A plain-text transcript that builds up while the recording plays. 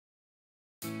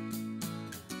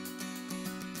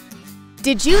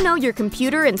Did you know your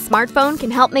computer and smartphone can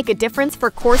help make a difference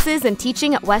for courses and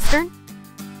teaching at Western?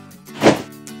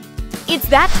 It's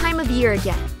that time of year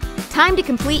again. Time to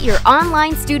complete your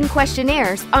online student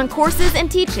questionnaires on courses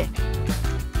and teaching.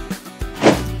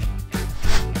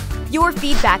 Your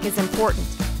feedback is important,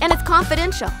 and it's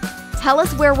confidential. Tell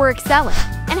us where we're excelling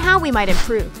and how we might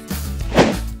improve.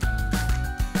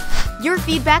 Your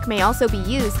feedback may also be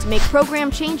used to make program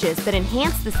changes that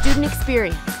enhance the student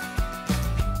experience.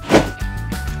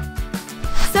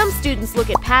 Some students look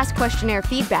at past questionnaire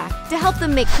feedback to help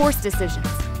them make course decisions,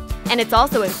 and it's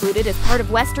also included as part of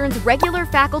Western's regular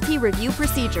faculty review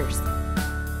procedures.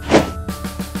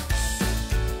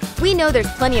 We know there's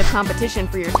plenty of competition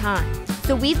for your time,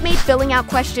 so we've made filling out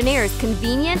questionnaires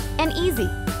convenient and easy.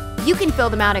 You can fill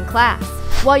them out in class,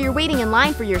 while you're waiting in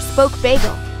line for your spoke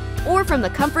bagel, or from the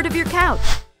comfort of your couch.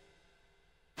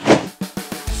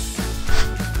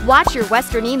 Watch your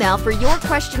Western email for your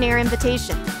questionnaire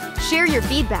invitation. Share your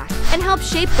feedback and help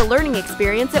shape the learning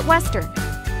experience at Western.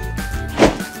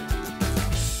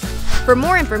 For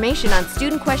more information on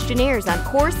student questionnaires on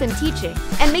course and teaching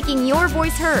and making your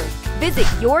voice heard, visit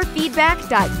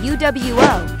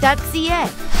yourfeedback.uwo.ca.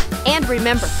 And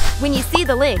remember, when you see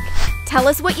the link, tell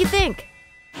us what you think.